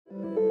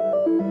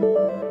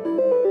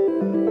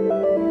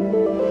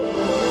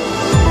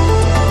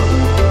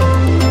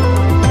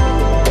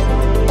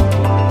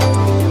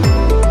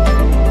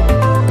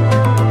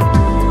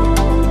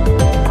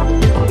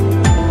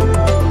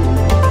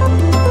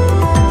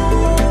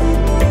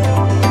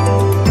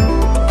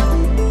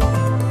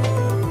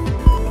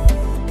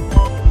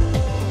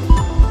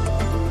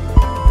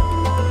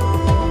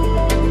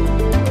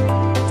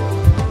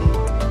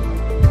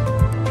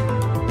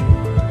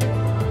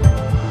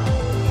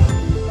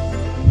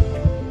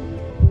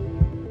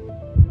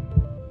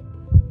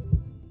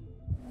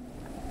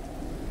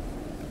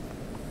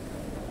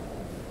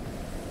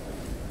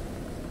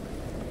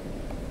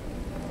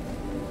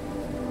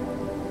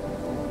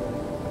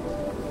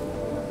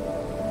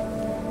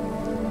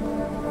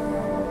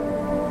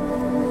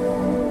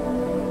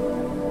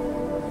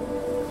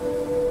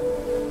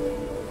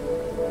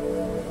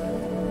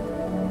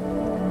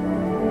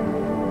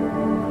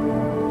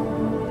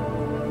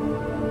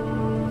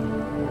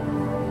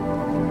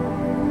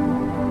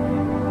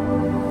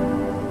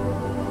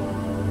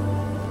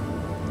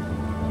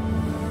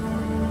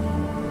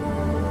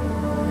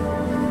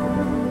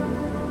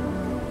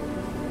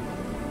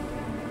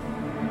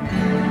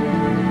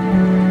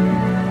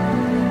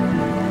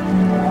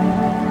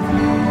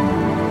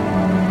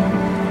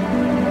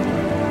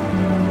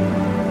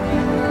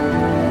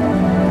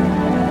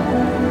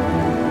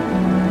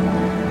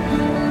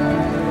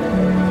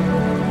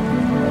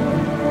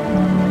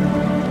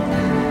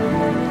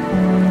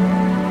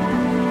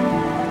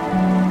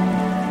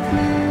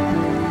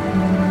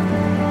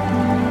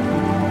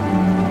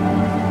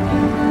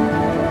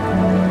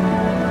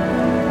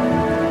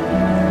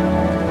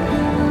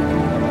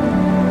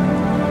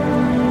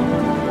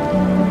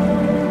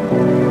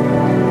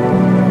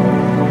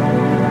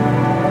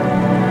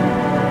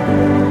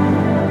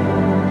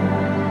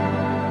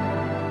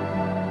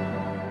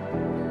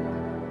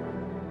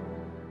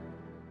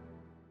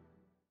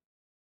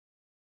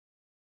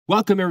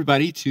Welcome,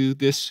 everybody, to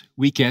this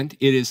weekend.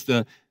 It is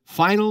the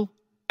final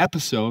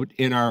episode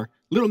in our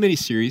little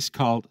mini-series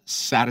called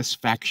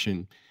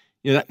Satisfaction.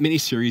 That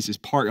mini-series is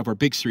part of our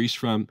big series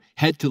From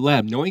Head to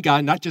Leb, knowing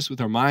God not just with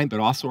our mind, but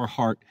also our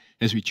heart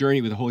as we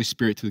journey with the Holy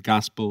Spirit to the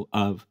Gospel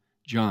of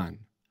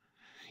John.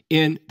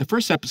 In the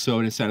first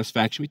episode in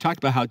Satisfaction, we talked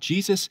about how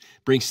Jesus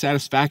brings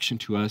satisfaction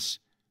to us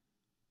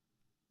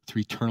through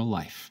eternal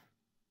life.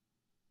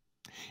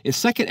 In the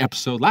second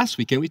episode last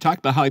weekend, we talked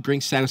about how he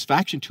brings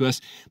satisfaction to us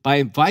by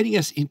inviting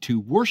us into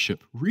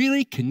worship,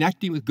 really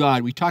connecting with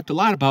God. We talked a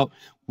lot about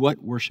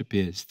what worship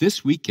is.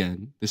 This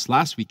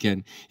last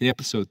weekend, in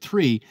episode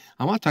 3,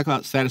 I want to talk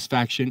about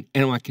satisfaction,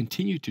 and I want to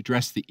continue to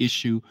address the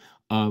issue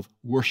of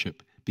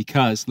worship.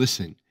 Because,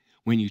 listen,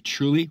 when you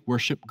truly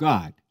worship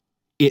God,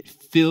 it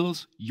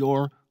fills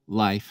your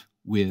life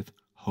with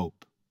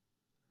hope.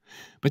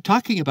 But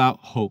talking about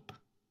hope,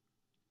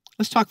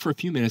 let's talk for a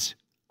few minutes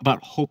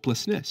about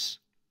hopelessness.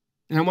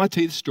 And I want to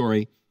tell you the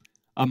story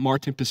of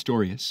Martin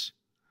Pistorius,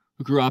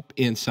 who grew up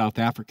in South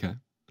Africa.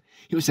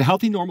 He was a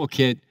healthy, normal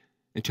kid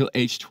until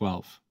age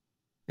 12.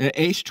 And at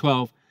age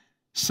 12,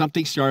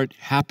 something started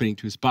happening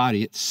to his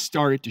body. It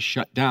started to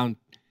shut down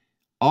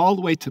all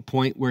the way to the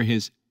point where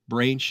his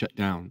brain shut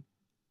down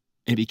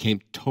and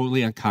became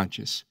totally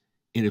unconscious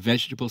in a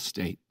vegetable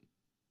state.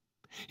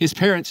 His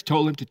parents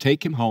told him to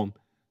take him home,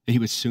 that he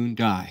would soon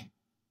die.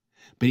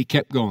 But he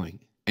kept going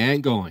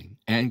and going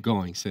and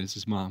going, says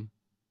his mom.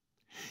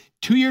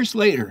 2 years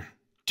later,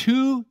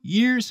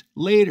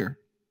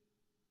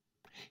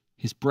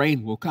 his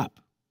brain woke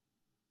up.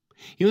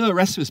 Even though the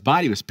rest of his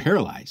body was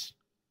paralyzed,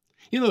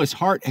 even though his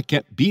heart had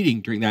kept beating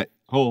during that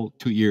whole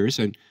 2 years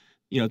and,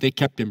 they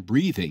kept him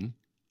breathing,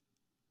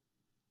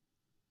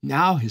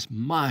 now his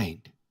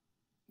mind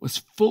was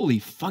fully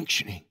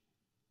functioning.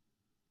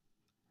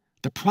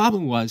 The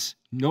problem was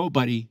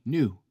nobody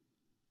knew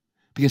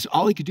because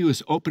all he could do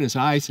was open his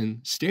eyes and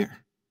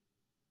stare.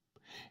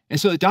 And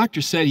so the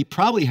doctor said he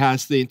probably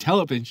has the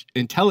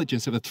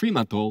intelligence of a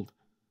 3-month-old.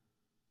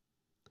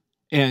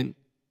 And,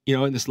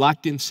 in this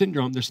locked-in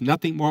syndrome, there's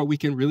nothing more we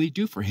can really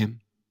do for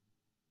him.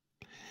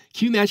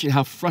 Can you imagine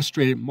how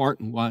frustrated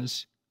Martin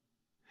was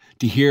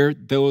to hear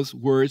those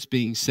words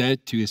being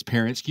said to his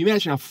parents? Can you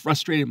imagine how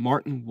frustrated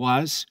Martin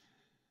was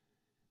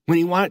when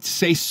he wanted to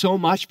say so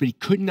much, but he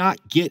could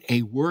not get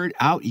a word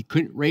out? He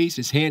couldn't raise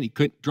his hand. He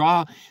couldn't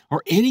draw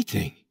or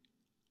anything.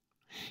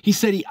 He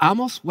said he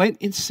almost went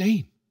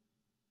insane.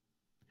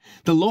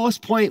 The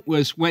lowest point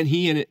was when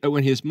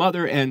his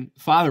mother and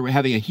father were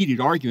having a heated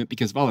argument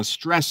because of all the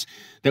stress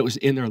that was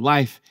in their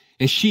life.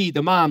 And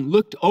the mom,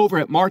 looked over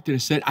at Martin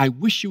and said, "I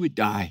wish you would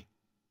die."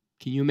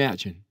 Can you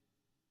imagine?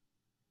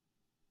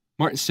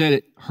 Martin said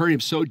it hurt him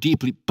so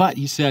deeply, but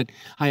he said,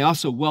 "I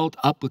also welled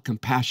up with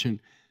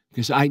compassion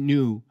because I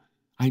knew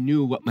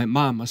what my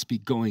mom must be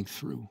going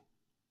through."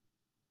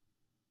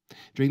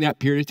 During that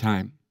period of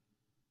time,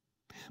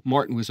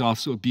 Martin was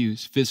also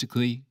abused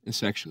physically and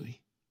sexually.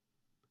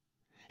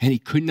 And he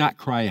could not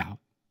cry out.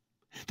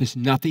 There's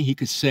nothing he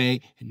could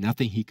say and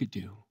nothing he could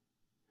do.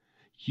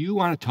 You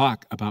want to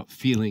talk about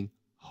feeling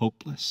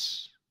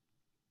hopeless?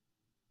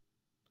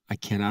 I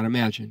cannot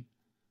imagine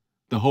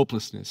the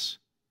hopelessness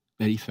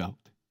that he felt.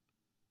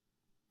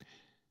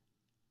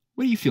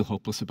 What do you feel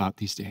hopeless about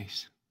these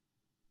days?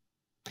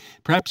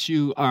 Perhaps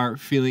you are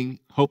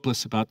feeling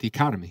hopeless about the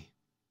economy.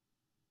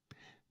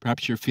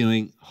 Perhaps you're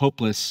feeling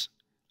hopeless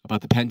about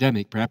the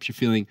pandemic. Perhaps you're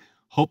feeling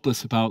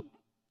hopeless about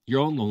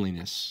your own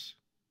loneliness,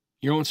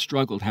 your own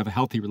struggle to have a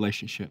healthy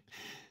relationship.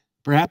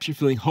 Perhaps you're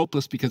feeling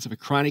hopeless because of a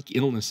chronic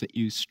illness that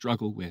you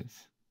struggle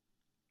with.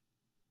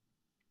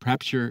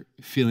 Perhaps you're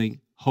feeling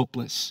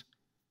hopeless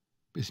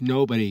because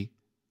nobody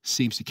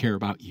seems to care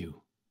about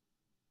you.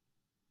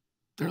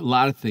 There are a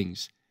lot of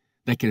things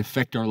that can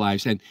affect our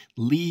lives and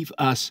leave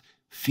us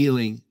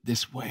feeling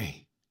this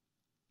way.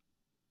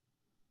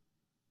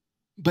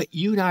 But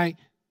you and I,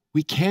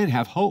 we can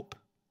have hope.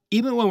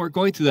 Even when we're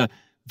going through the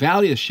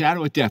valley of the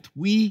shadow of death,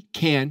 you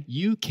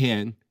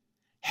can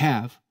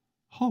have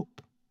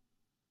hope.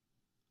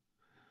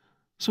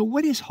 So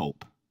what is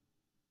hope?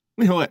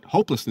 We know what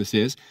hopelessness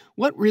is.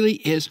 What really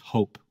is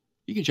hope?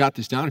 You can jot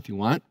this down if you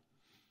want.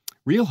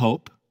 Real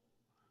hope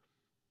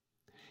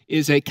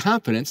is a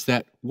confidence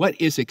that what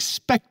is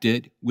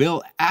expected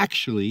will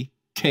actually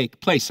take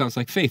place. Sounds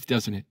like faith,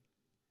 doesn't it?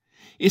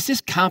 It's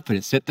this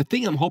confidence that the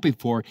thing I'm hoping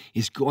for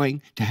is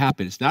going to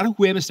happen. It's not a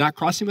whim. It's not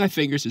crossing my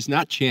fingers. It's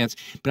not chance.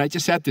 But I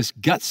just have this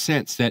gut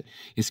sense that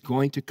it's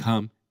going to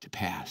come to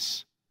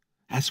pass.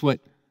 That's what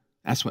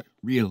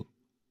real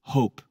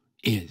hope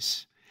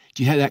is.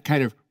 Do you have that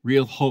kind of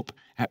real hope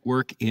at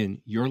work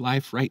in your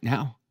life right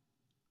now?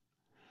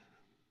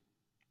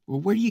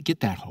 Well, where do you get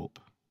that hope,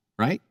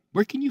 right?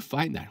 Where can you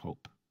find that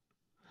hope?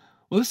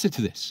 Well, listen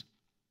to this.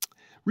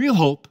 Real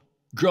hope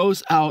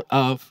grows out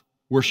of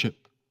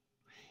worship.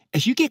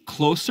 As you get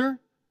closer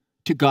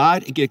to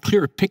God and get a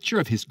clearer picture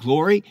of his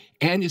glory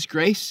and his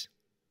grace,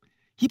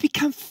 you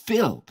become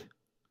filled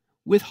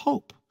with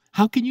hope.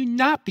 How can you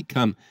not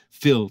become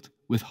filled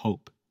with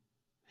hope?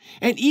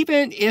 And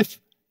even if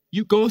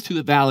you go through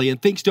the valley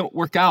and things don't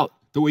work out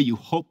the way you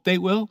hope they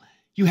will.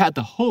 You had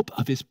the hope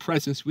of his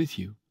presence with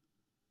you.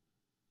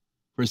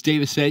 For as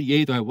David said,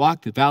 yea, though I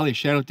walk the valley of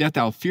shadow of death,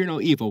 I will fear no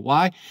evil.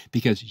 Why?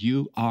 Because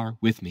you are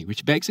with me.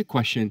 Which begs the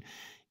question,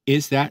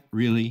 is that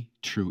really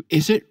true?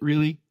 Is it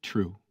really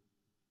true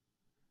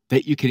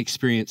that you can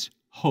experience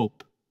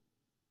hope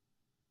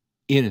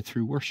in and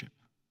through worship?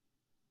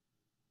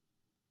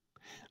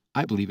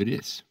 I believe it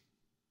is.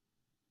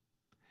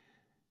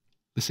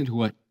 Listen to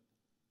what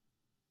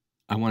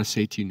I want to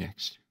say to you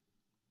next.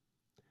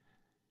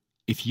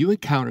 If you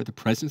encounter the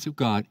presence of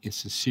God in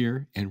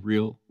sincere and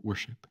real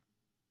worship,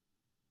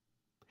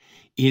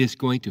 it is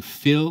going to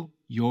fill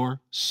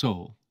your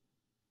soul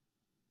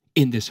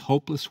in this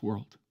hopeless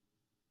world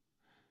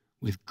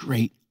with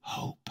great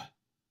hope.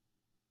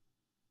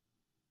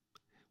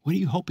 What are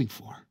you hoping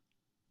for?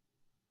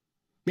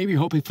 Maybe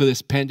you're hoping for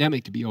this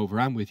pandemic to be over.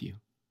 I'm with you.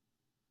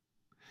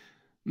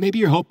 Maybe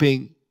you're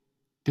hoping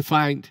to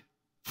find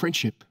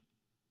friendship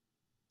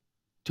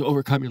to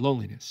overcome your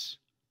loneliness.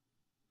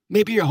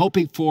 Maybe you're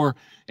hoping for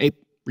a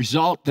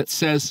result that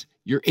says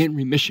you're in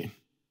remission.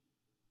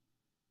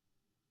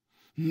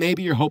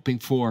 Maybe you're hoping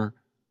for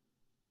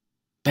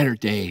better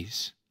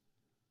days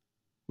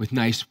with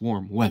nice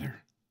warm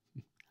weather.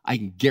 I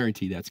can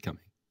guarantee that's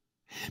coming.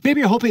 Maybe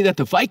you're hoping that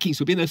the Vikings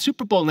will be in the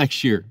Super Bowl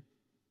next year.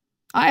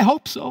 I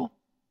hope so.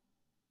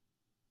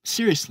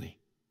 Seriously,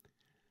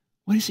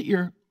 what is it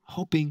you're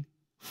hoping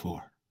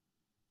for?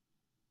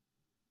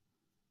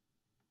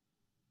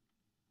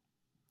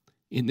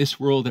 In this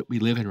world that we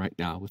live in right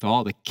now, with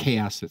all the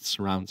chaos that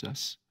surrounds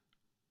us,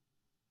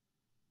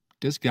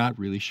 does God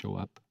really show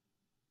up?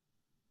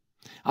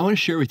 I want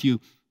to share with you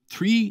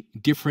 3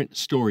 different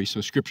stories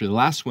from Scripture. The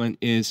last one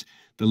is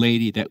the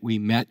lady that we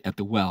met at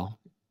the well,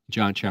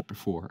 John chapter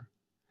 4.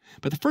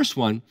 But the first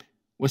one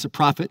was a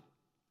prophet,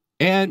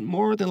 and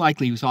more than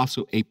likely he was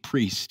also a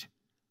priest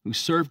who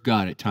served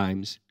God at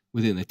times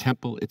within the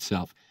temple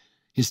itself.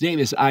 His name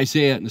is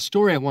Isaiah, and the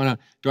story I want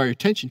to draw your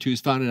attention to is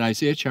found in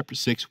Isaiah chapter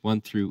 6,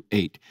 1 through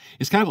 8.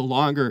 It's kind of a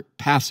longer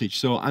passage,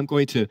 so I'm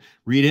going to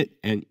read it,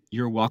 and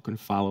you're welcome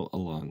to follow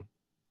along.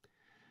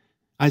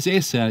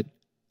 Isaiah said,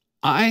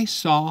 I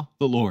saw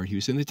the Lord. He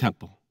was in the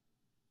temple.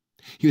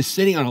 He was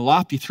sitting on a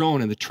lofty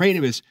throne, and the train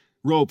of his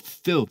robe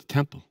filled the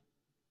temple.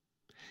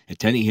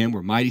 Attending him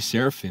were mighty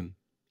seraphim,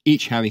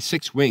 each having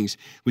 6 wings.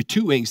 With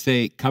 2 wings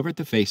they covered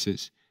their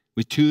faces,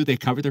 with 2 they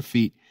covered their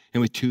feet,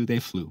 and with 2 they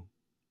flew.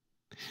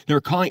 They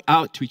were calling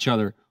out to each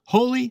other,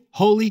 Holy,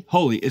 holy,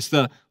 holy is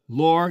the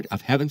Lord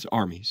of heaven's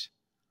armies.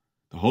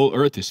 The whole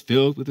earth is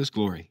filled with his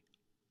glory.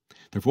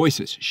 Their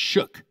voices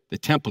shook the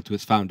temple to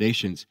its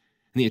foundations,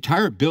 and the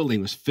entire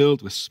building was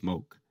filled with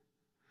smoke.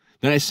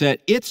 Then I said,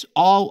 it's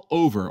all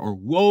over, or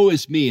woe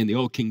is me in the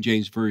old King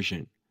James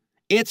Version.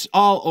 It's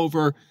all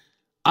over.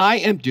 I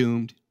am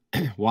doomed.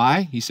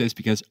 Why? He says,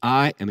 because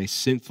I am a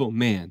sinful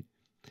man.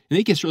 And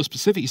he gets real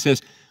specific. He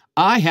says,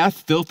 I have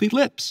filthy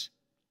lips,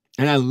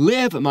 and I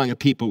live among a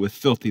people with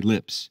filthy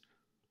lips.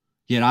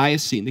 Yet I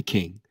have seen the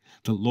King,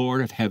 the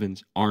Lord of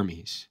heaven's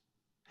armies.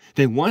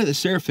 Then one of the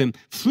seraphim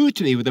flew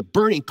to me with a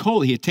burning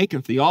coal he had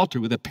taken from the altar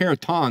with a pair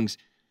of tongs.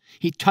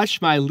 He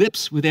touched my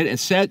lips with it and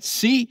said,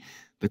 see,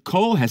 the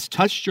coal has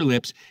touched your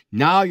lips.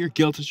 Now your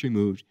guilt is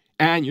removed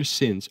and your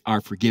sins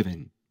are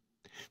forgiven.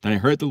 Then I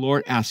heard the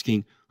Lord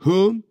asking,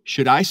 whom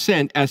should I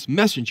send as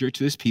messenger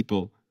to this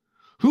people?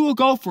 Who will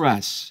go for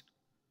us?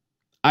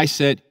 I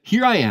said,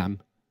 here I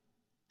am.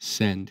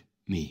 Send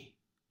me.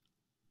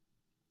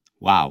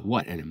 Wow,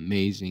 what an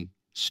amazing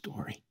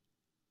story.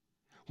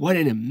 What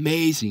an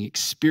amazing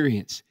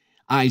experience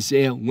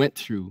Isaiah went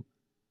through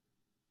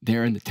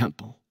there in the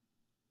temple.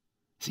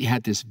 He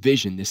had this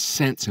vision, this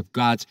sense of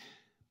God's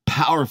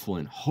powerful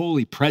and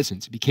holy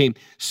presence. He became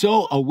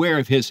so aware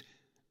of his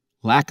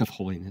lack of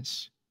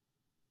holiness,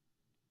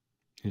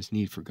 his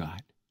need for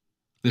God.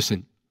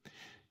 Listen,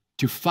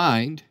 to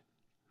find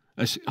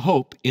a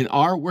hope in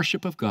our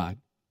worship of God,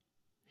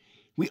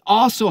 we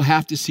also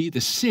have to see the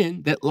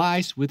sin that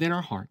lies within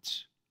our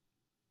hearts.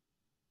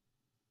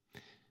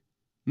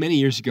 Many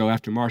years ago,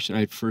 after Marcia and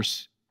I had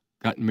first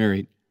gotten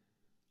married,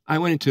 I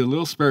went into a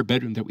little spare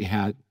bedroom that we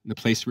had in the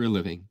place we were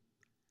living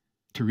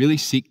to really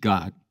seek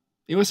God.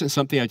 It wasn't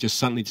something I just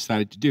suddenly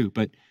decided to do,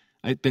 but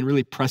it had been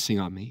really pressing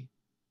on me.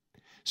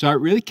 So I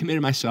really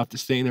committed myself to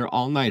staying there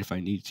all night if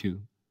I needed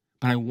to.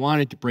 But I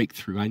wanted to break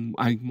through.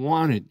 I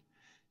wanted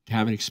to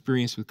have an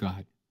experience with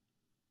God.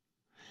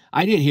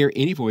 I didn't hear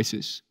any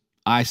voices.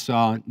 I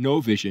saw no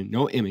vision,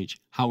 no image.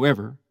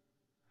 However,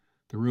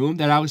 the room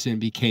that I was in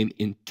became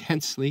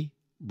intensely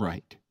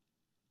bright,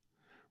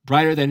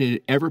 brighter than it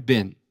had ever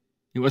been.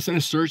 It wasn't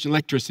a surge in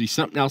electricity.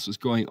 Something else was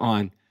going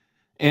on.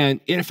 And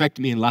it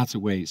affected me in lots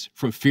of ways,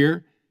 from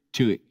fear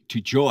to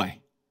joy,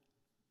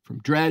 from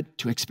dread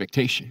to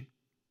expectation.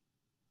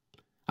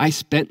 I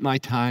spent my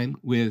time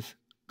with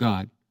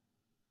God.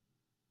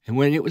 And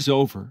when it was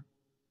over,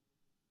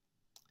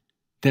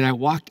 then I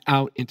walked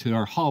out into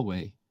our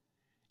hallway,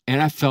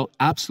 and I felt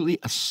absolutely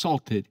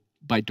assaulted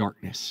by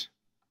darkness.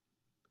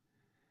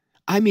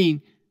 I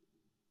mean,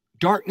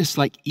 darkness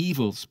like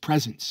evil's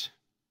presence.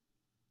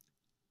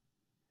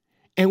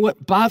 And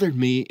what bothered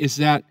me is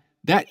that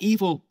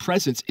evil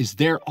presence is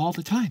there all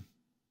the time.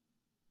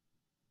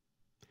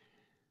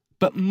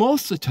 But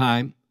most of the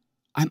time,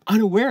 I'm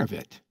unaware of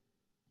it.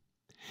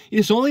 It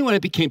is only when I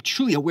became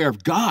truly aware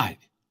of God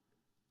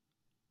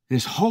and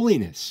His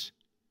holiness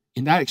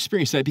in that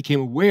experience that I became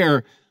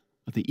aware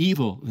of the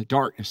evil and the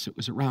darkness that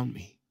was around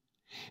me.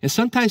 And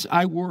sometimes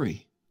I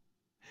worry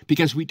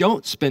because we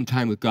don't spend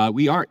time with God.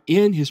 We aren't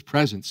in His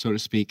presence, so to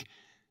speak.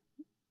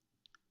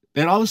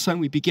 Then all of a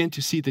sudden we begin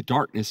to see the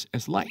darkness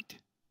as light.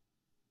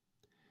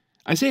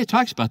 Isaiah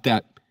talks about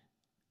that.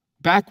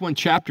 Back one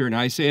chapter in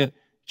Isaiah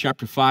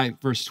chapter 5,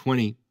 verse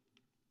 20,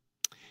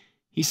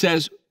 he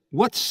says,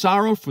 "What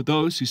sorrow for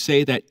those who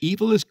say that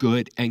evil is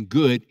good and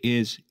good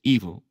is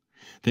evil,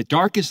 that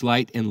dark is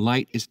light and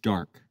light is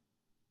dark,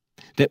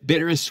 that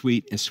bitter is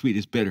sweet and sweet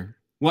is bitter.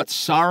 What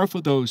sorrow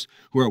for those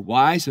who are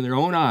wise in their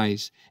own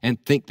eyes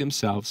and think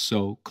themselves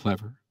so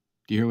clever."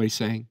 Do you hear what he's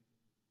saying?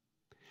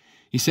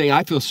 He's saying,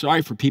 I feel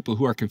sorry for people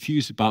who are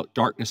confused about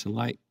darkness and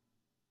light,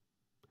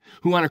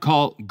 who want to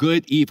call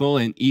good evil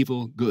and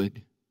evil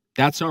good.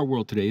 That's our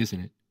world today, isn't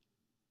it?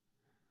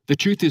 The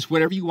truth is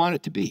whatever you want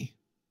it to be,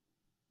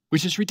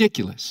 which is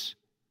ridiculous.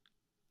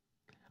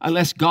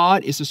 Unless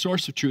God is the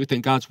source of truth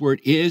and God's word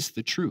is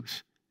the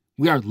truth,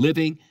 we are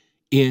living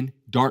in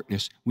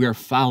darkness. We are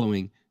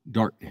following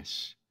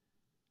darkness.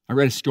 I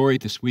read a story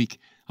this week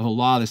of a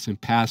law that's been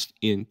passed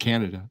in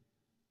Canada.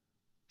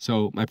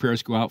 So my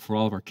prayers go out for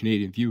all of our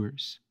Canadian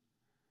viewers.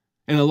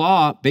 And the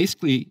law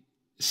basically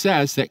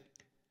says that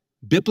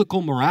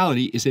biblical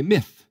morality is a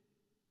myth.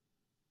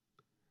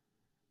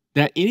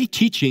 That any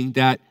teaching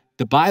that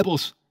the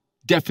Bible's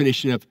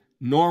definition of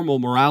normal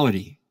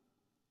morality,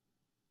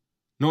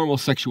 normal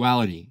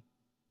sexuality,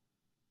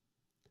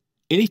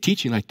 any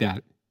teaching like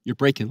that, you're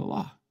breaking the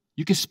law.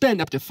 You can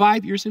spend up to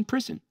 5 years in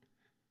prison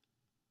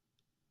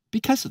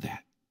because of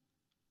that.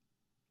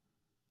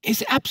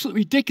 It's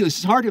absolutely ridiculous.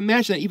 It's hard to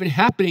imagine that even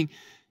happening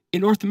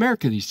in North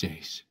America these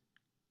days.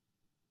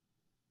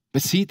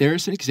 But see,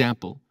 there's an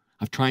example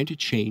of trying to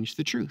change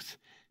the truth,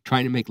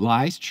 trying to make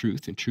lies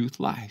truth and truth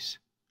lies.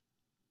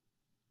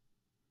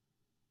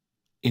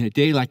 In a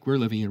day like we're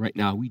living in right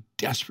now, we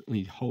desperately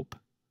need hope.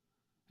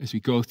 As we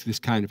go through this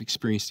kind of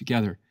experience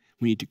together,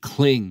 we need to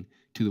cling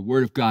to the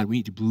Word of God. We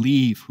need to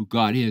believe who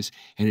God is.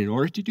 And in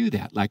order to do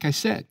that, like I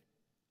said,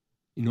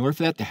 in order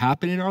for that to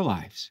happen in our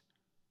lives,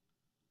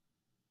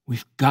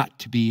 we've got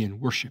to be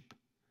in worship,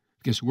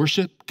 because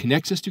worship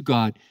connects us to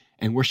God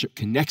and worship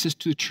connects us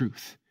to the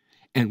truth.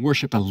 And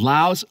worship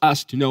allows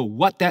us to know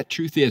what that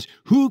truth is,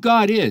 who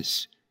God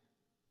is,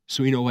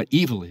 so we know what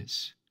evil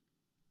is,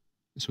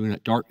 and so we know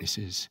what darkness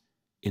is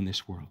in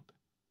this world.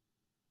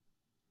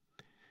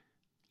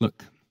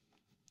 Look,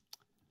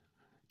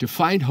 to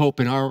find hope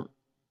in our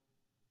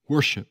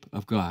worship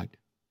of God,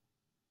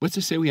 what's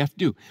it say we have to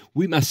do?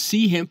 We must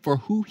see Him for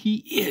who He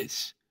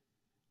is,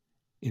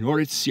 in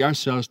order to see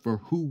ourselves for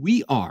who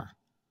we are,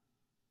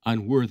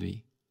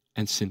 unworthy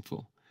and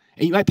sinful.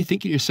 And you might be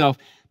thinking to yourself,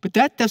 but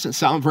that doesn't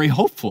sound very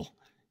hopeful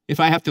if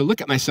I have to look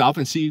at myself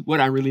and see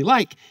what I really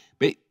like.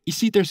 But you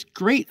see, there's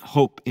great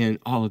hope in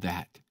all of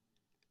that.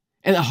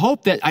 And the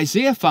hope that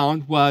Isaiah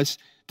found was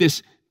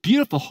this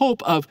beautiful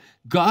hope of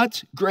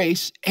God's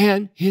grace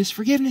and His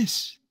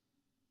forgiveness.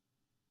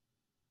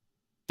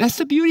 That's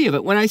the beauty of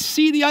it. When I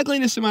see the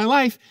ugliness in my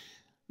life,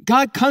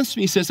 God comes to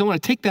me and says, I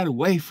want to take that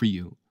away for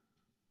you.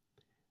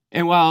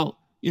 And while,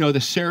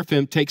 the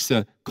seraphim takes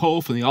the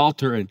coal from the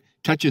altar and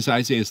touches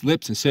Isaiah's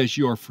lips and says,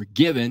 you are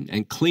forgiven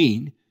and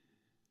clean,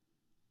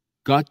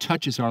 God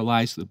touches our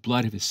lives with the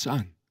blood of His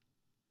Son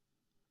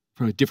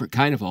from a different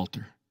kind of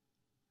altar.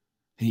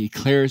 And He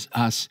declares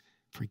us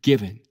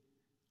forgiven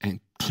and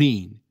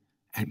clean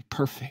and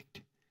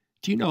perfect.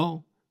 Do you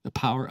know the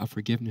power of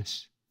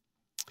forgiveness?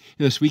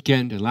 This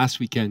weekend and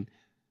last weekend,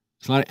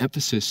 there's a lot of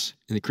emphasis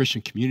in the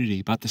Christian community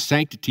about the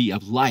sanctity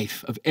of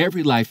life, of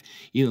every life,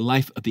 even the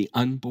life of the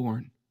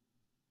unborn.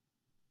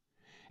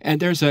 And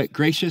there's a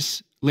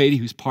gracious lady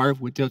who's part of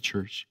Wooddale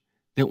Church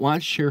that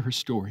wants to share her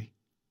story,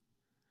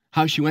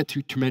 how she went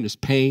through tremendous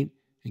pain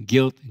and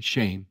guilt and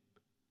shame,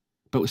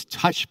 but was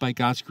touched by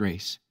God's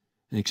grace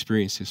and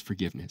experienced His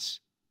forgiveness.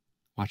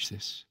 Watch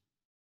this.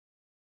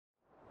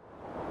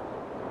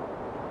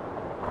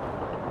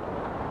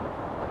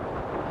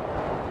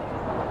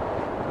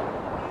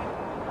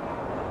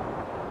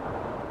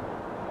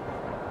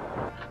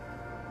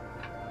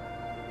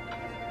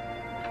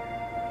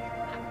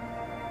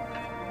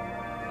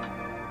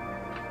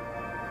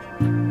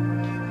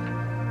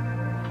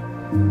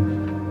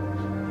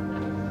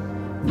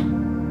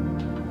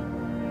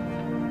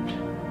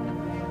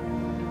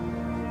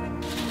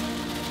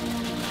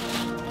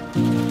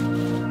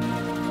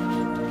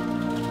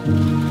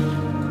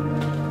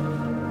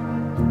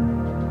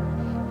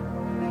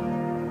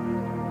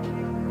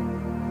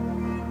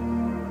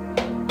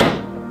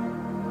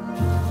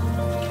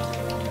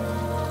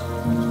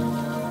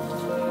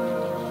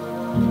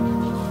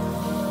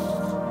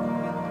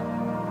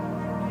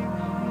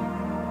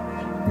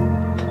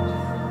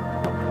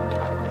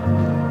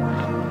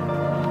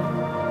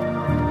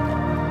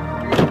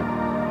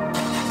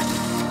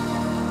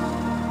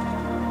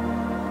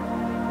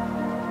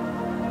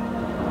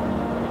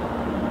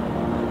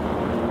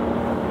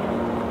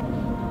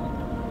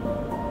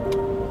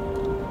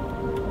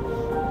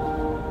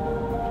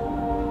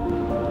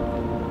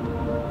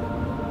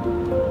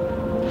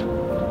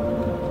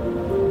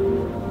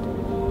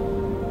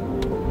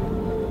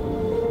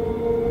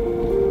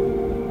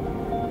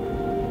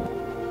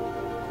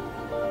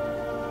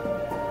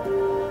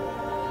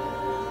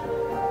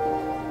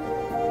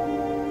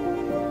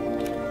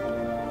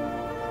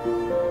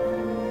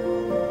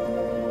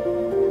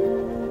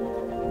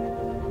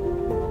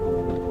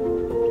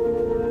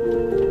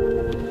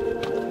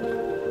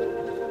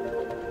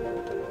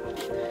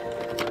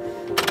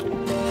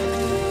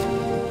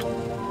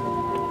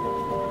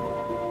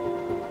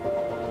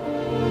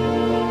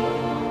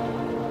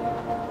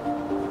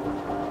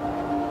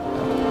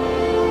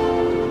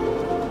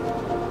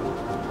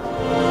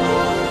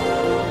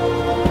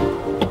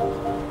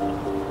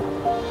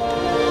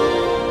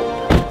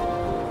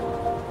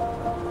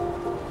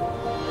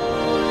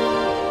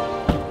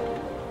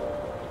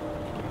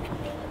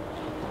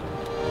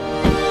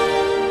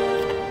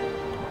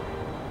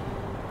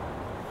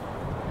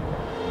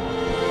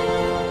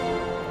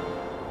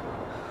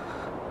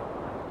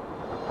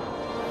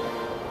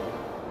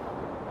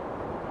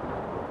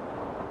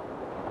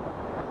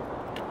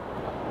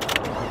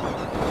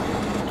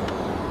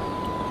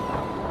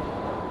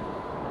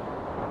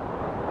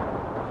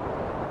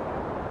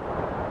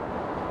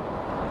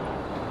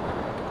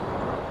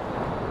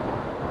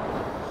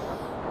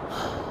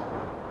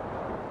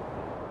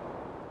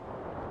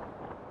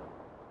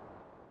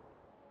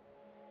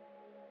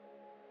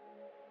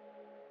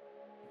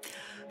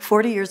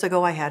 40 years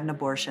ago, I had an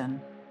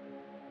abortion.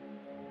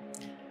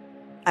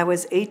 I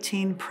was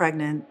 18,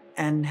 pregnant,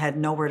 and had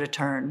nowhere to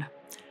turn.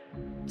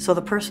 So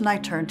the person I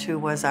turned to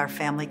was our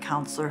family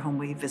counselor, whom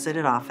we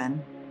visited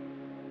often.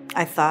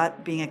 I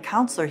thought, being a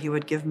counselor, he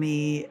would give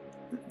me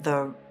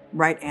the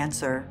right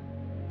answer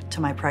to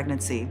my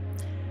pregnancy.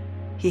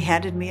 He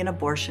handed me an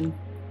abortion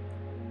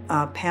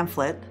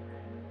pamphlet,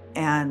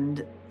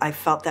 and I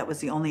felt that was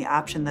the only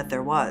option that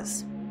there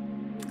was.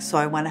 So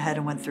I went ahead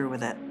and went through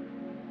with it.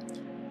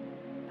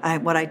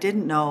 What I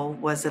didn't know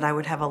was that I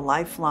would have a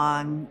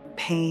lifelong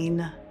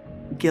pain,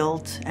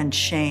 guilt, and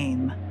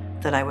shame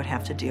that I would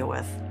have to deal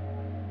with.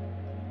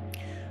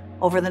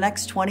 Over the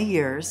next 20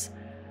 years,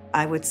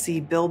 I would see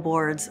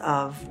billboards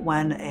of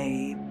when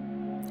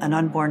an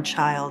unborn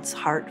child's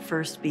heart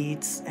first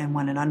beats and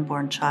when an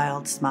unborn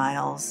child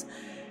smiles.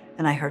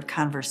 And I heard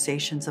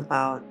conversations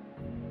about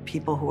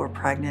people who were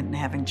pregnant and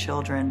having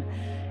children.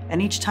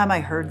 And each time I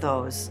heard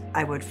those,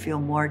 I would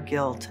feel more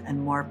guilt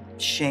and more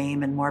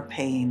shame and more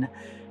pain.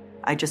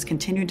 I just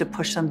continued to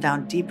push them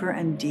down deeper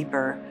and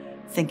deeper,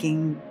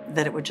 thinking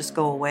that it would just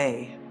go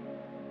away.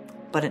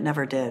 But it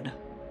never did.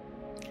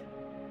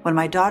 When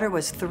my daughter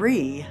was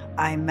 3,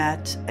 I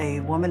met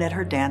a woman at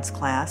her dance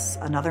class,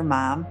 another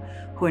mom,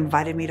 who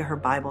invited me to her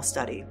Bible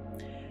study.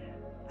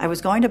 I was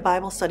going to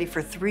Bible study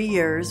for 3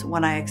 years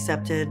when I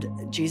accepted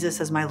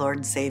Jesus as my Lord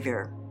and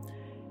Savior.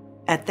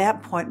 At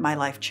that point, my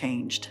life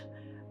changed.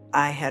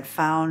 I had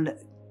found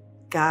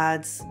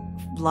God's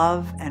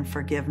love and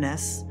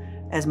forgiveness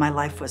as my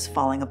life was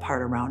falling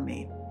apart around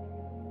me.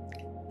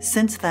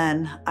 Since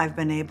then, I've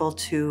been able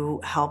to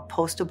help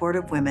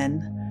post-abortive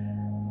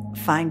women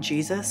find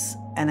Jesus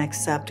and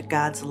accept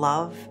God's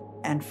love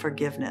and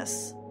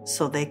forgiveness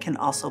so they can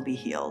also be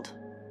healed.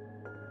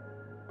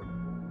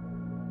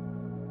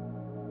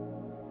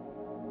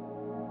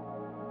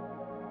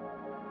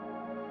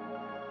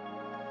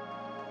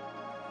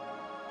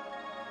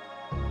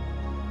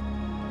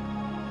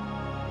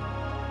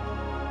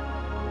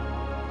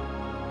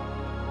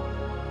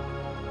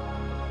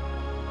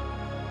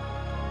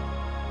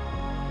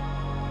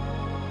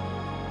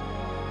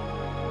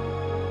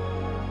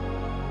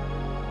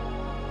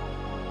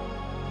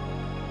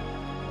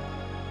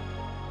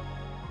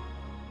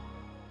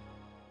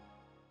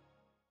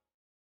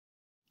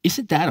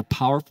 Isn't that a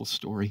powerful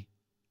story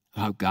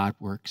of how God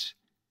works?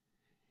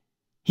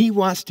 He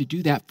wants to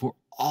do that for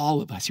all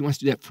of us. He wants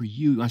to do that for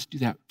you. He wants to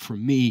do that for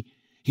me.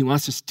 He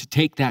wants us to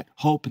take that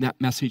hope and that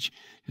message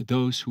to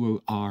those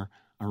who are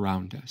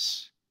around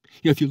us.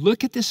 If you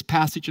look at this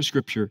passage of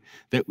Scripture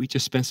that we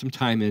just spent some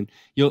time in,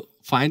 you'll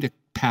find a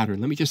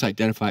pattern. Let me just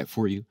identify it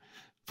for you.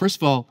 First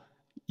of all,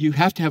 you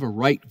have to have a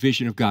right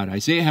vision of God.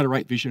 Isaiah had a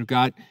right vision of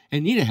God,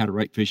 and Nina had a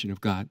right vision of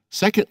God.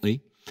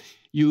 Secondly,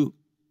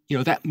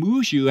 that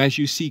moves you as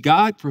you see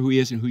God for who he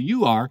is and who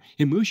you are.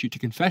 It moves you to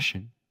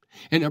confession.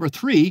 And number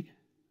 3,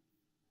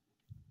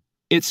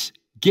 it's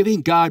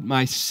giving God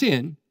my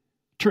sin,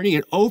 turning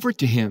it over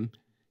to him.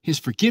 His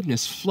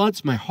forgiveness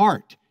floods my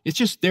heart. It's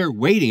just there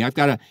waiting. I've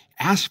got to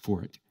ask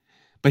for it.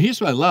 But here's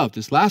what I love,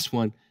 this last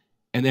one,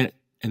 and then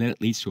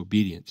it leads to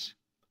obedience.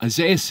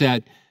 Isaiah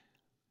said,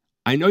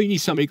 I know you need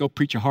somebody to go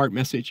preach a hard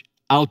message.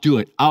 I'll do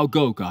it. I'll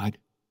go, God.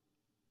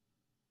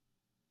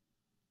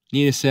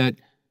 Nina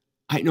said,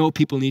 I know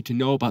people need to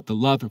know about the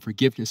love and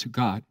forgiveness of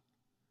God,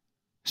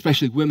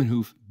 especially women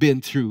who've been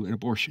through an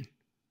abortion.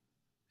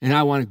 And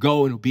I want to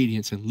go in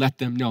obedience and let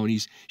them know.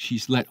 And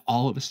she's let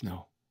all of us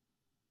know.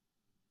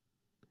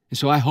 And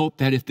so I hope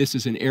that if this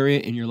is an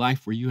area in your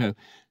life where you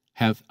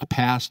have a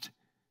past,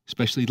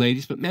 especially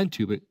ladies, but men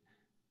too, but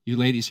you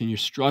ladies and you're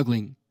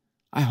struggling,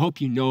 I hope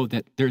you know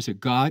that there's a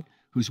God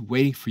who's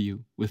waiting for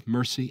you with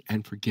mercy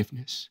and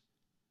forgiveness.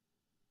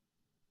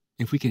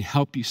 If we can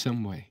help you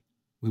some way,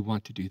 we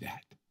want to do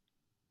that.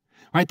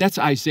 All right, that's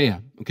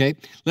Isaiah, okay?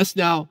 Let's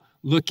now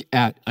look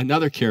at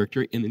another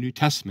character in the New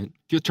Testament.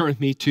 If you'll turn with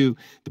me to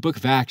the book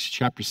of Acts,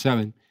 chapter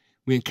 7,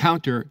 we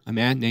encounter a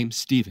man named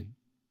Stephen.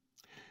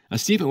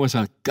 Stephen was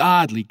a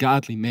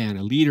godly man,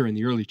 a leader in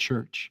the early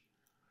church.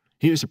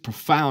 He was a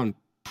profound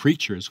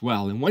preacher as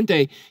well. And one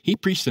day, he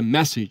preached a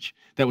message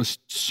that was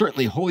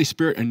certainly Holy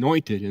Spirit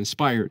anointed and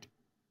inspired.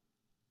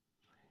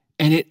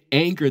 And it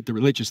angered the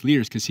religious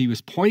leaders because he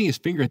was pointing his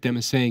finger at them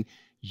and saying,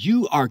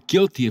 you are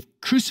guilty of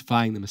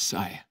crucifying the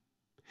Messiah.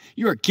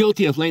 You are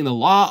guilty of laying the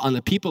law on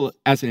the people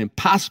as an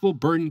impossible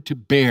burden to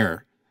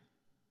bear.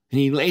 And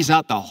he lays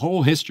out the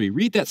whole history.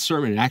 Read that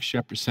sermon in Acts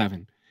chapter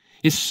 7.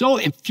 It so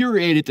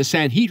infuriated the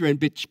Sanhedrin,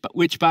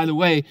 which, by the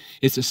way,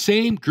 is the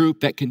same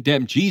group that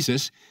condemned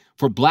Jesus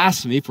for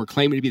blasphemy, for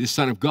claiming to be the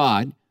Son of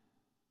God.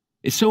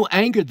 It so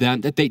angered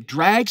them that they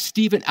dragged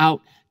Stephen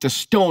out to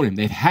stone him.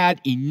 They've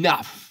had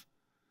enough.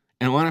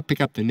 And I want to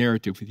pick up the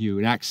narrative with you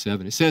in Acts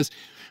 7. It says,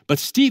 but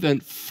Stephen,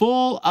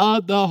 full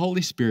of the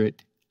Holy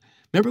Spirit,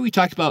 remember we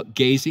talked about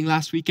gazing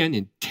last weekend,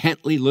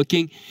 intently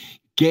looking,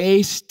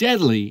 gazed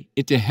steadily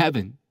into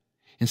heaven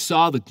and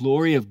saw the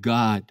glory of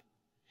God.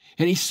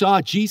 And he saw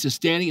Jesus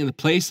standing in the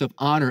place of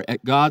honor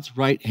at God's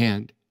right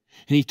hand.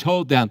 And he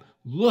told them,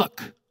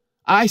 look,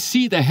 I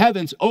see the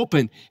heavens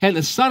open and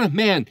the Son of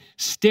Man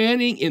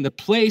standing in the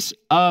place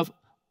of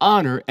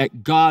honor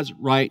at God's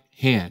right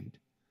hand.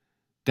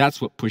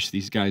 That's what pushed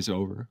these guys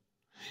over.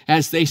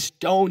 As they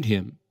stoned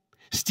him,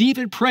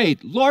 Stephen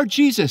prayed, Lord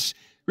Jesus,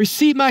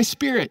 receive my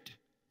spirit.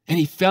 And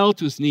he fell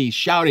to his knees,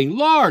 shouting,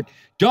 Lord,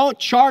 don't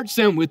charge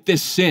them with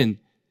this sin.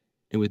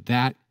 And with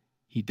that,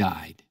 he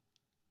died.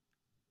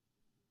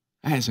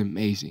 That is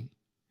amazing.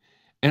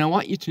 And I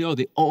want you to know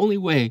the only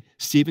way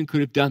Stephen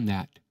could have done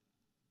that,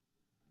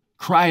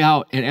 cry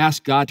out and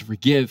ask God to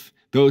forgive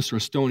those who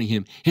are stoning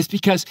him, is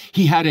because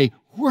he had a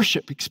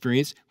worship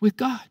experience with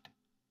God.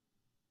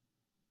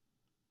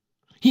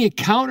 He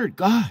encountered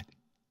God,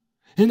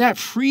 and that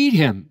freed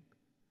him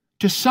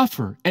to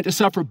suffer and to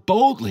suffer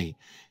boldly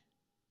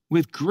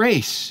with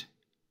grace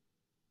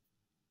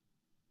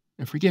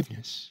and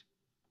forgiveness.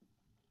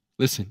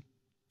 Listen,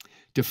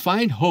 to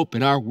find hope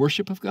in our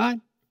worship of God,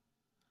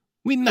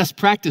 we must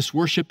practice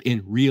worship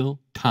in real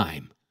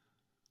time.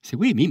 You say,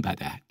 what do you mean by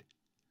that?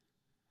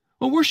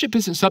 Well, worship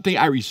isn't something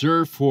I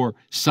reserve for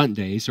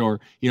Sundays or,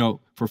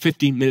 for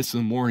 15 minutes in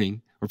the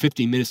morning or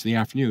 15 minutes in the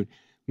afternoon.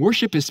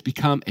 Worship has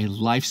become a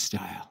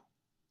lifestyle.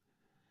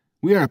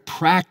 We are to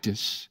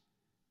practice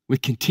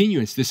with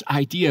continuance this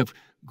idea of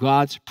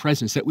God's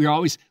presence, that we are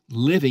always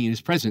living in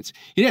his presence.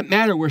 It didn't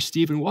matter where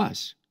Stephen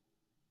was.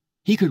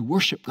 He could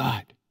worship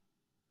God.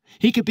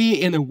 He could be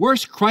in the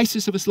worst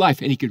crisis of his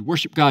life, and he could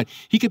worship God.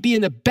 He could be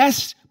in the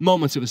best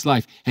moments of his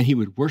life, and he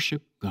would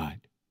worship God.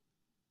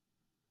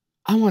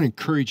 I want to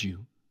encourage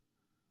you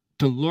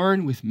to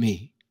learn with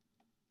me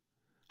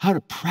how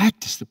to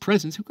practice the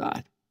presence of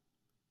God,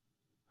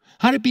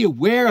 how to be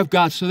aware of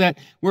God so that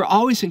we're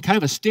always in kind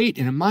of a state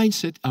and a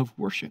mindset of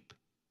worship,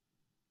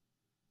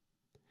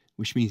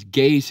 which means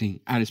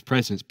gazing at his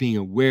presence, being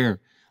aware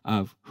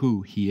of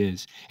who he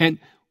is. And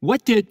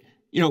what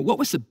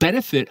was the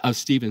benefit of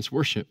Stephen's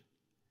worship?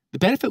 The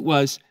benefit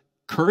was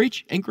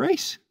courage and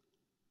grace.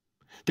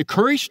 The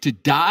courage to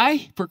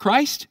die for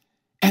Christ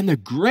and the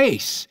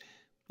grace,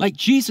 like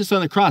Jesus on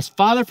the cross.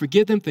 Father,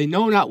 forgive them, they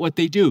know not what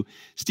they do.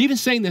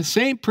 Stephen's saying the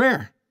same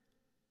prayer.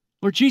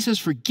 Lord Jesus,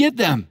 forgive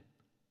them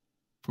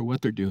for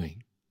what they're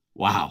doing.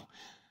 Wow.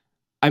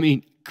 I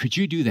mean, could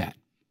you do that?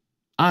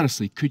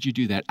 Honestly, could you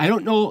do that? I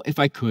don't know if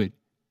I could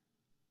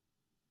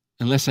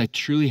unless I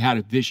truly had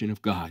a vision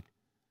of God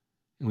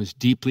and was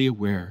deeply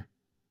aware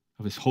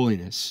of his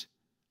holiness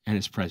and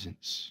his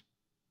presence.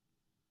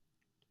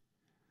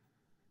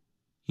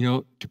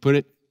 To put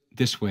it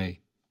this way,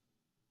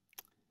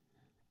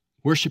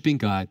 worshiping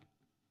God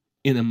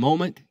in a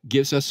moment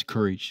gives us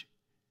courage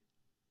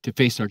to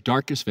face our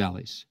darkest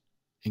valleys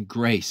and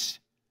grace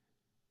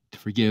to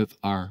forgive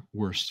our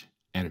worst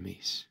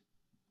enemies.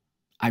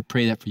 I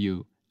pray that for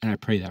you, and I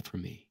pray that for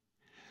me.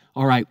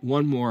 All right,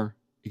 one more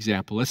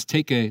example. Let's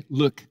take a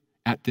look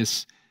at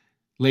this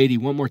lady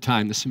one more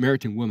time, the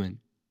Samaritan woman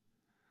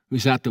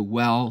who's at the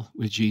well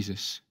with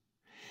Jesus.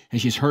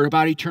 And she's heard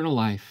about eternal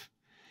life,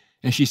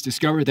 and she's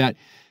discovered that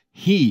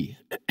he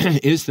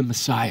is the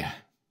Messiah.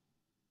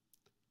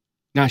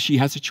 Now she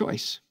has a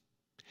choice.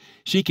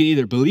 She can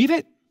either believe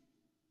it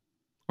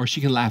or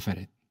she can laugh at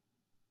it.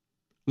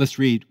 Let's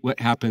read what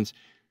happens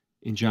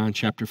in John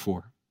chapter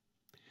 4.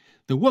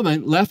 The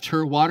woman left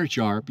her water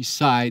jar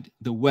beside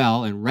the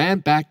well and ran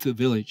back to the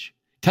village,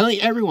 telling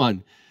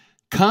everyone,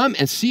 come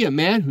and see a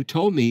man who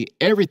told me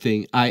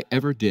everything I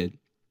ever did.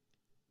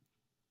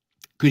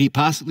 Could he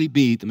possibly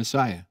be the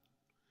Messiah?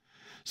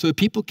 So the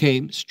people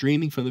came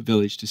streaming from the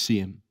village to see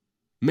him.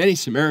 Many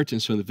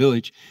Samaritans from the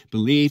village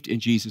believed in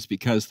Jesus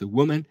because the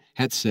woman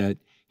had said,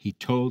 he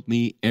told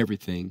me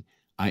everything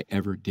I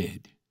ever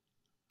did.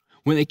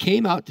 When they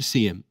came out to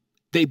see him,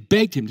 they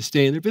begged him to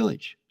stay in their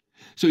village.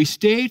 So he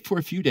stayed for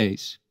a few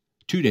days,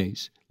 2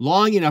 days,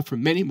 long enough for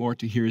many more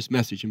to hear his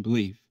message and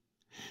believe.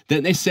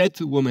 Then they said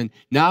to the woman,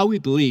 now we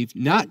believe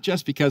not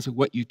just because of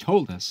what you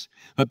told us,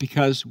 but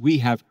because we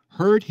have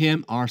heard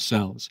him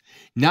ourselves.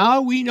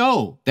 Now we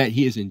know that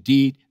he is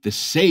indeed the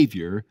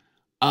Savior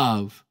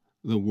of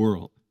the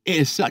world. It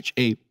is such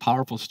a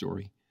powerful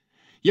story.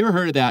 You ever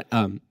heard of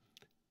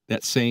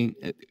that saying,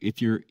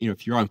 if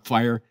you're on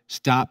fire,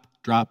 stop,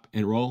 drop,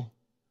 and roll?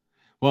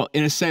 Well,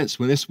 in a sense,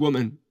 when this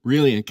woman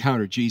really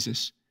encountered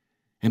Jesus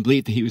and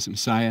believed that he was the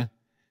Messiah,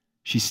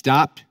 she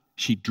stopped,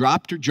 she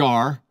dropped her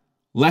jar,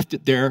 left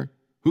it there.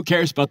 Who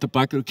cares about the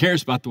bucket? Who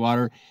cares about the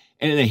water?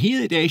 And in the heat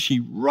of the day,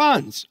 she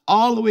runs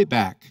all the way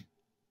back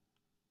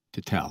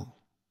to tell.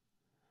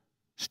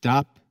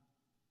 Stop,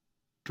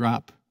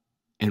 drop,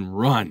 and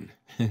run.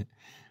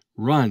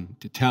 Run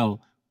to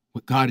tell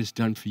what God has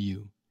done for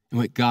you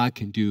and what God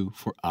can do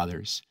for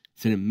others.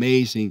 It's an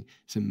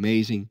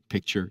amazing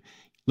picture.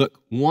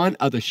 Look, one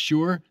of the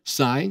sure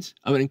signs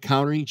of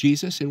encountering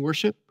Jesus in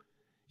worship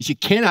is you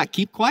cannot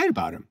keep quiet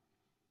about him.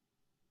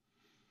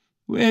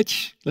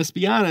 Which, let's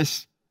be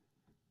honest,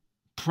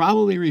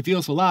 probably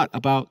reveals a lot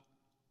about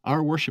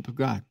our worship of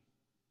God.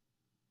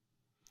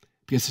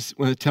 Because it's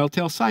one of the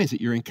telltale signs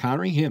that you're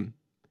encountering him.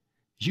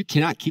 You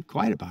cannot keep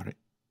quiet about it.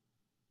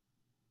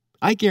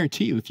 I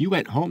guarantee you, if you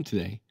went home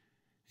today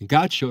and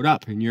God showed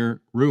up in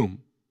your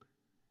room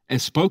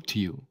and spoke to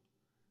you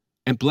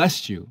and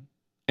blessed you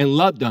and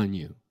loved on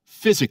you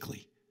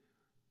physically,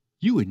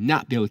 you would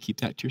not be able to keep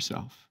that to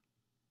yourself.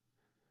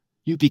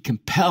 You'd be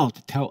compelled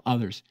to tell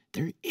others,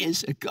 there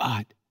is a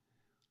God.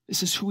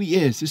 This is who he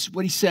is. This is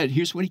what he said.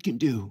 Here's what he can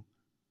do.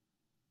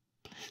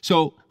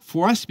 So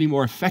for us to be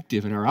more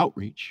effective in our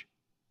outreach,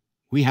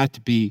 we have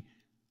to be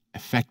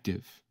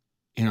effective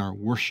in our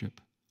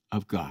worship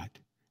of God.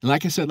 And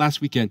like I said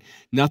last weekend,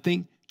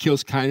 nothing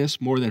kills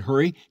kindness more than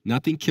hurry.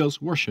 Nothing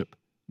kills worship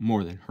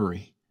more than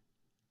hurry.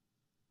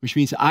 Which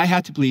means I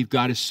have to believe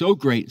God is so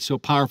great and so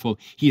powerful,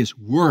 he is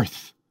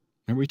worth,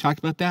 remember we talked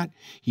about that?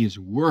 He is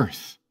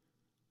worth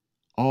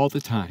all the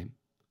time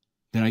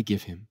that I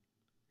give him.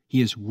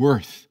 He is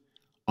worth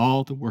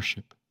all the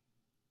worship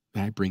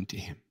that I bring to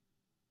him.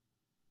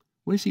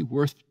 What is he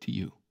worth to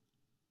you?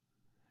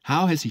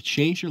 How has he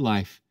changed your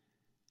life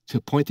to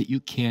a point that you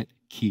can't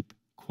keep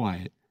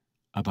quiet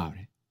about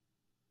it?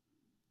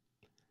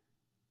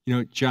 You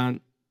know, John,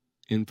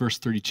 in verse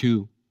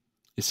 32,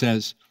 it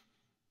says,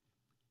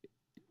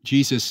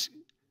 Jesus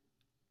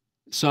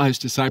saw his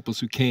disciples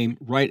who came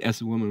right as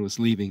the woman was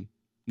leaving.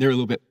 They were a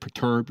little bit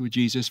perturbed with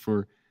Jesus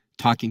for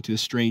talking to a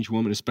strange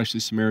woman, especially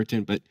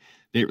Samaritan, but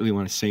they didn't really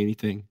want to say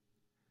anything.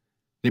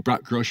 They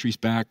brought groceries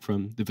back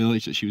from the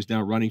village that she was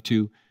now running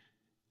to.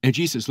 And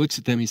Jesus looks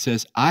at them, he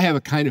says, I have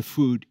a kind of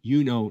food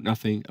you know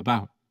nothing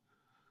about.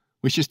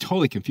 Which just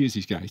totally confused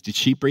these guys. Did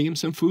she bring him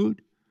some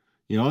food?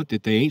 You know,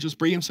 did the angels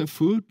bring him some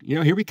food? You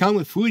know, here we come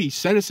with food. He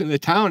sent us into the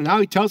town, and now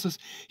he tells us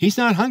he's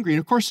not hungry. And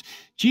of course,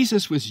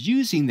 Jesus was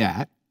using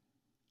that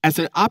as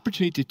an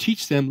opportunity to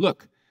teach them,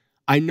 look,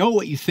 I know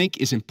what you think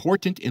is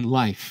important in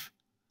life,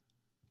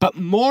 but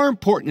more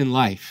important in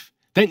life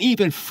than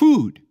even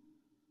food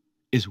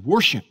is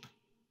worship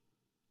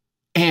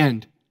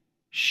and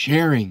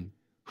sharing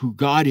who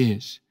God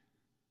is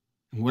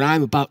and what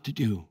I'm about to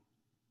do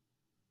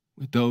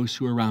with those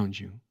who are around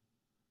you.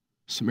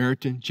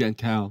 Samaritan,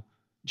 Gentile,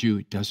 Jew,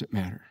 it doesn't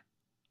matter.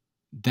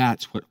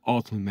 That's what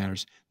ultimately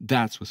matters.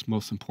 That's what's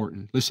most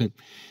important. Listen,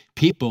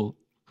 people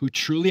who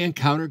truly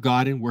encounter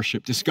God in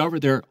worship discover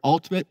their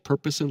ultimate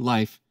purpose in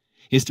life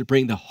is to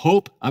bring the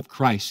hope of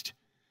Christ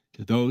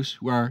to those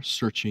who are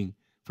searching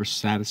for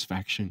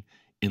satisfaction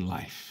in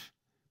life.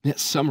 And that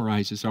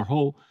summarizes our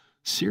whole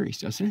series,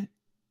 doesn't it?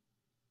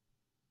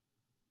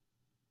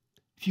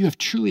 If you have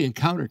truly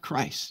encountered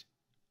Christ,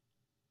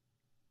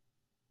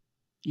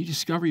 you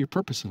discover your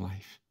purpose in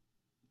life.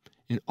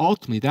 And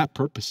ultimately, that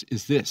purpose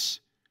is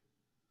this,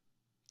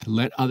 to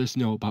let others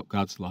know about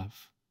God's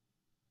love.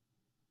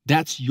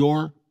 That's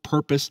your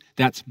purpose.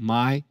 That's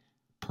my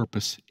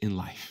purpose in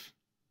life.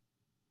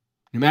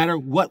 No matter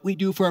what we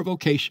do for our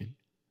vocation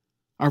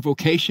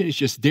is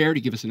just there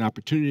to give us an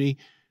opportunity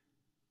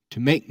to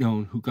make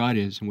known who God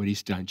is and what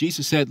he's done.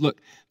 Jesus said,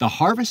 look, the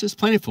harvest is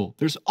plentiful.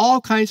 There's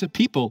all kinds of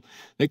people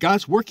that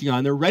God's working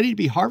on. They're ready to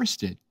be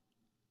harvested.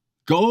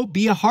 Go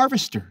be a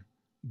harvester.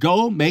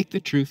 Go make the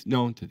truth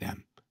known to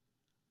them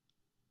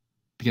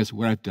because of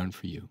what I've done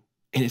for you.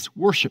 And it's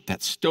worship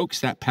that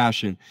stokes that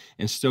passion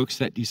and stokes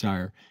that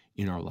desire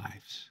in our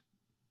lives.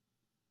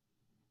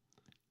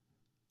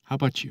 How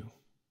about you?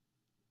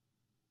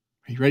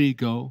 Are you ready to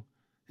go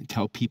and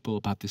tell people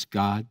about this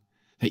God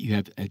that you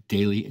have a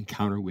daily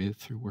encounter with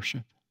through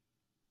worship?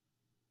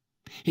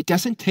 It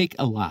doesn't take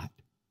a lot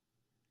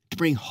to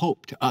bring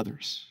hope to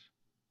others.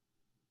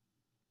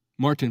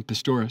 Martin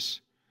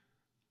Pistorius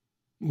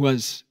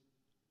was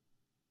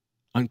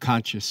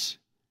unconscious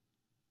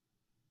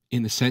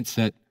in the sense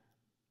that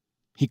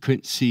he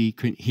couldn't see,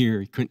 couldn't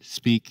hear, he couldn't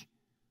speak.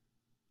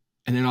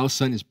 And then all of a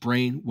sudden his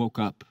brain woke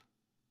up.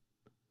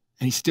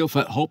 And he still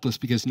felt hopeless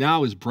because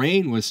now his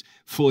brain was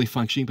fully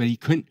functioning, but he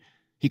couldn't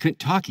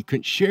talk, he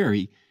couldn't share.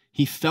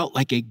 He felt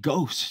like a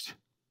ghost.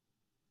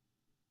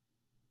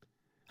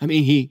 I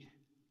mean, he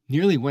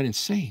nearly went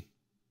insane.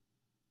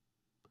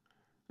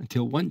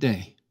 Until one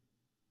day,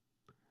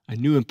 a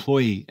new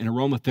employee, an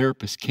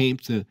aromatherapist, came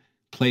to the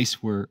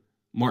place where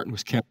Martin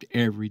was kept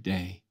every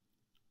day.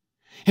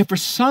 And for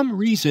some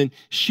reason,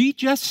 she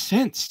just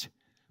sensed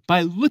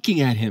by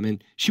looking at him,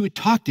 and she would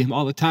talk to him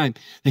all the time,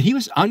 that he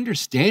was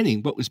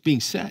understanding what was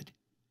being said.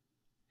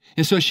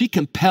 And so she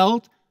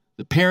compelled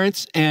the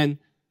parents and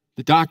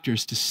the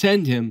doctors to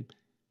send him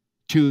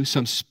to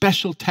some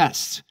special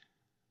tests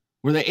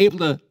where they're able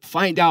to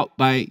find out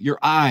by your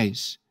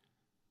eyes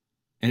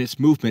and its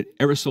movement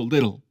ever so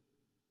little,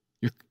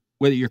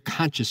 whether you're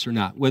conscious or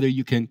not, whether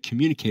you can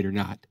communicate or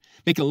not.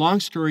 Make a long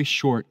story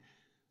short,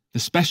 the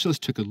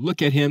specialist took a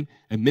look at him,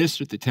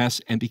 administered the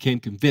test, and became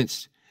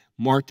convinced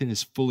Martin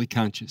is fully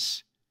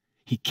conscious.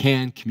 He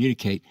can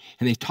communicate.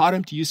 And they taught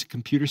him to use a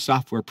computer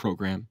software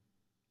program,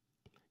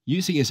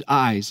 using his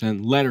eyes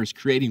and letters,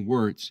 creating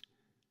words,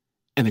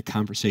 and the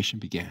conversation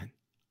began.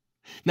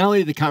 Not only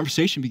did the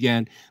conversation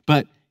begin,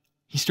 but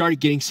he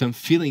started getting some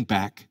feeling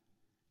back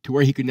to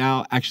where he could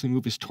now actually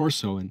move his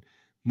torso and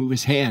move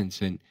his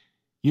hands. And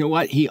you know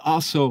what? He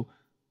also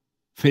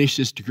finished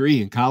his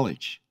degree in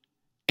college.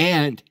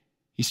 And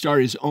he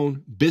started his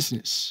own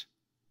business.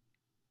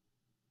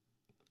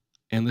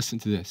 And listen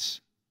to this.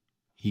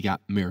 He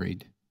got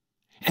married.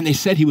 And they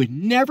said he would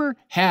never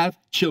have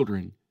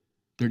children.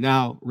 They're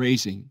now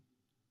raising,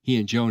 he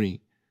and Joni,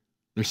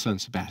 their son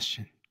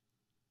Sebastian.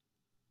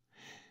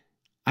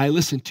 I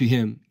listened to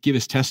him give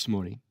his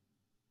testimony.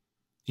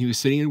 He was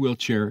sitting in a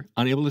wheelchair,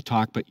 unable to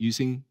talk, but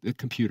using the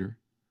computer.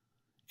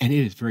 And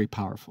it is very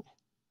powerful.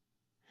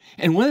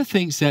 And one of the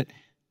things that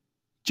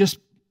just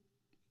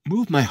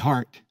moved my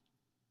heart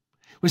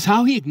was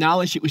how he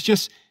acknowledged it was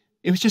just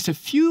a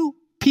few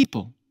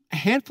people, a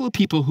handful of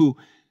people who,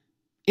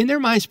 in their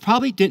minds,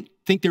 probably didn't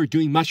think they were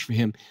doing much for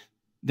him,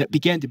 that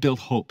began to build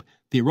hope.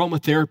 The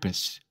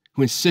aromatherapist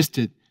who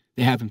insisted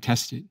they have him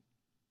tested.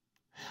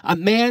 A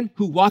man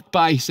who walked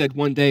by, he said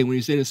one day when he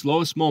was in his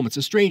lowest moments,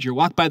 a stranger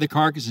walked by the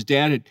car because his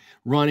dad had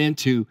run in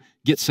to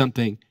get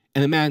something.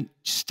 And the man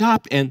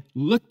stopped and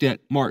looked at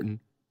Martin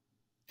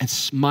and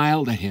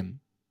smiled at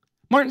him.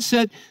 Martin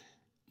said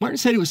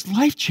it was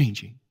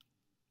life-changing.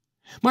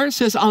 Martin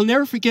says, I'll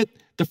never forget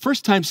the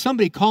first time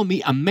somebody called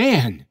me a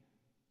man.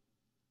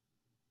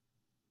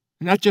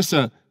 Not just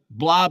a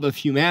blob of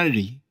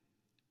humanity,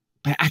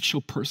 but an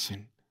actual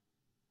person.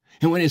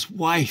 And when his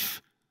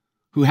wife,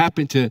 who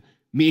happened to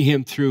meet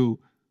him through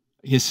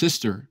his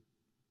sister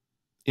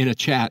in a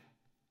chat,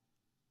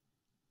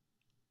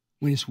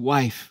 when his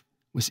wife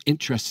was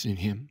interested in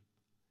him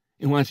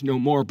and wanted to know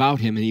more about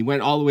him, and he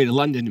went all the way to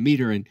London to meet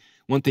her, and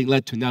one thing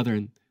led to another,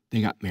 and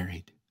they got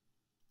married.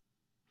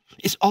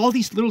 It's all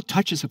these little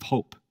touches of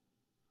hope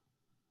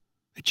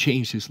that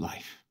changed his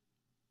life.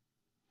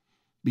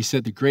 He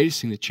said the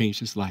greatest thing that changed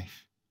his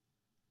life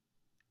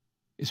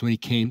is when he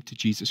came to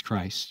Jesus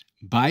Christ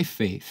by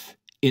faith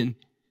in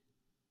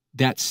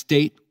that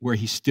state where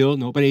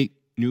nobody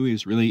knew he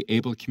was really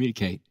able to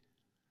communicate.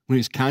 When he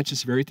was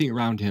conscious of everything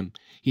around him,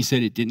 he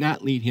said it did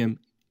not lead him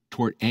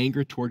toward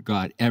anger toward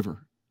God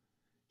ever.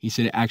 He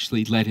said it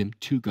actually led him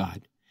to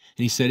God.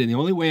 And he said, and the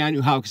only way I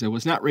knew how, because I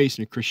was not raised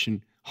in a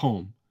Christian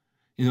home,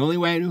 and the only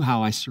way I knew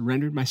how, I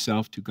surrendered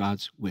myself to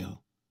God's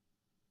will.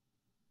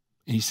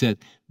 And he said,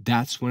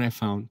 that's when I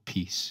found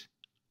peace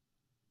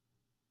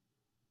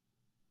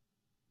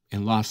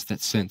and lost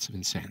that sense of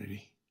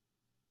insanity.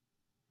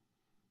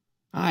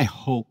 I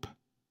hope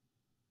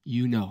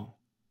you know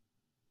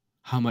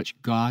how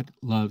much God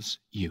loves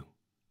you.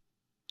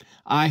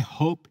 I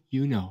hope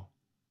you know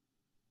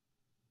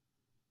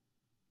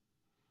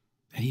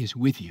that he is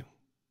with you.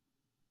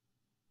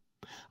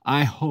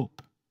 I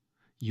hope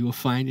you will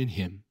find in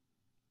him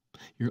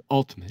your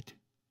ultimate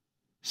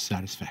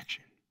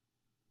satisfaction.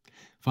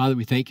 Father,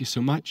 we thank you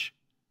so much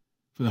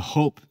for the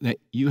hope that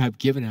you have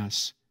given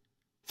us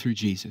through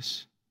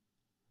Jesus.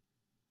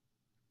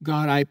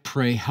 God, I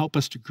pray, help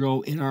us to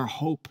grow in our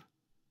hope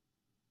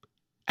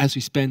as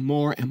we spend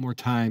more and more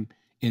time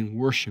in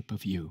worship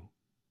of you.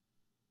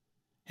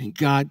 And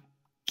God,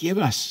 give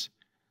us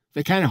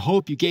the kind of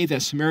hope you gave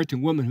that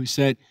Samaritan woman who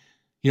said,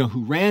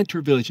 who ran to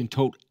her village and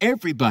told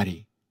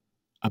everybody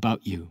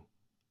about you.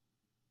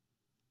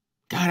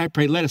 God, I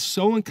pray, let us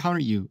so encounter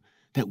you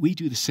that we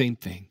do the same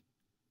thing.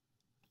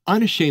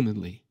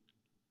 Unashamedly,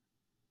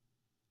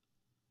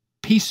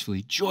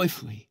 peacefully,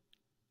 joyfully,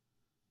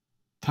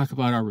 talk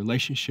about our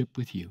relationship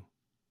with you.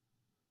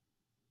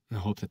 And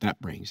I hope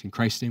that brings. In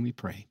Christ's name we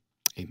pray.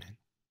 Amen.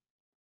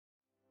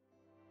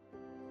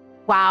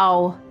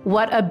 Wow,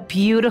 what a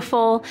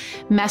beautiful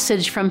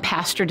message from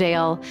Pastor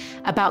Dale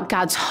about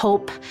God's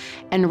hope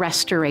and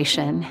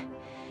restoration.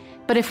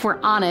 But if we're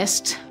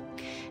honest,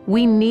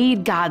 we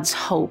need God's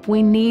hope.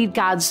 We need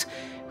God's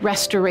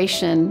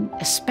restoration,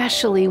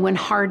 especially when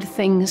hard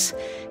things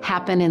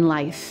happen in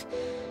life.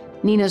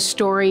 Nina's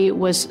story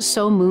was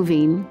so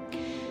moving.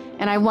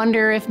 And I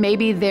wonder if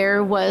maybe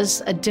there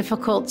was a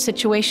difficult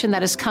situation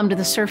that has come to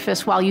the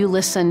surface while you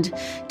listened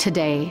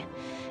today.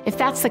 If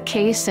that's the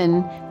case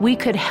and we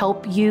could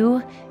help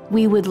you,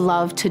 we would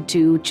love to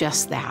do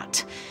just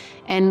that.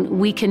 And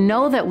we can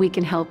know that we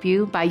can help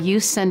you by you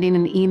sending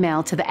an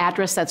email to the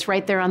address that's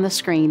right there on the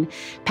screen,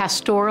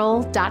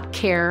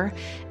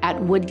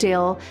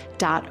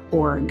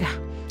 pastoral.care@wooddale.org.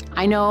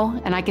 I know,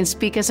 and I can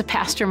speak as a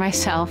pastor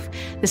myself,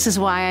 this is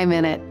why I'm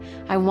in it.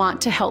 I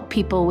want to help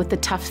people with the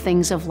tough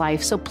things of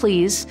life. So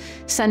please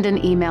send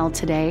an email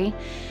today.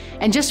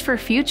 And just for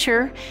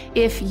future,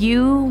 if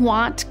you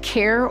want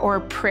care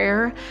or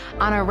prayer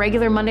on a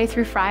regular Monday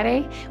through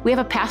Friday, we have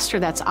a pastor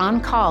that's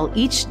on call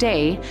each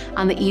day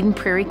on the Eden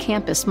Prairie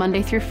campus,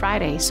 Monday through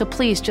Friday. So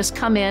please just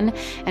come in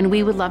and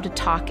we would love to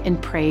talk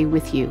and pray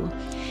with you.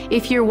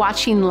 If you're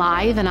watching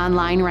live and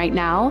online right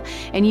now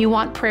and you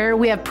want prayer,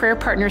 we have prayer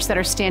partners that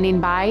are standing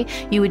by.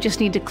 You would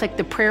just need to click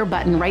the prayer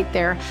button right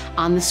there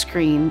on the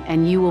screen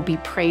and you will be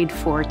prayed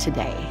for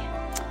today.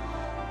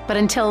 But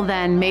until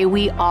then, may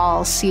we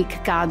all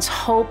seek God's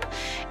hope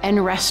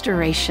and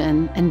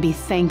restoration and be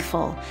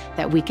thankful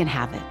that we can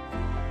have it.